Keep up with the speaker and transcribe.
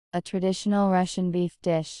A traditional Russian beef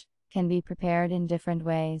dish can be prepared in different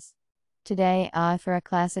ways. Today I offer a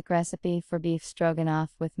classic recipe for beef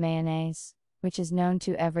stroganoff with mayonnaise, which is known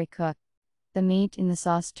to every cook. The meat in the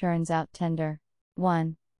sauce turns out tender.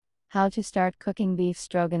 1. How to start cooking beef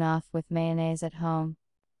stroganoff with mayonnaise at home.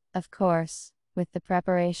 Of course, with the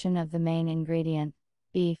preparation of the main ingredient,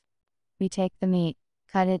 beef. We take the meat,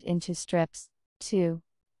 cut it into strips. 2.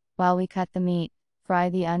 While we cut the meat, fry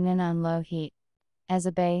the onion on low heat. As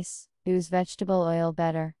a base, use vegetable oil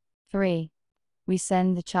better. 3. We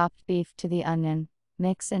send the chopped beef to the onion,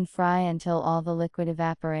 mix and fry until all the liquid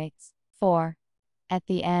evaporates. 4. At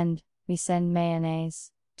the end, we send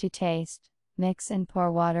mayonnaise. To taste, mix and pour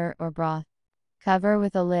water or broth. Cover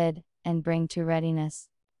with a lid, and bring to readiness.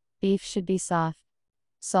 Beef should be soft.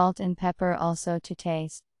 Salt and pepper also to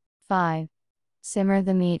taste. 5. Simmer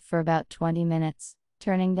the meat for about 20 minutes,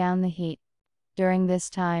 turning down the heat. During this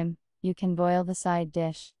time, you can boil the side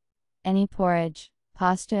dish. Any porridge,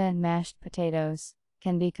 pasta and mashed potatoes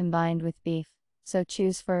can be combined with beef, so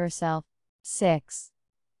choose for yourself. 6.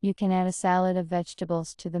 You can add a salad of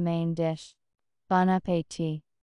vegetables to the main dish. Bon appétit!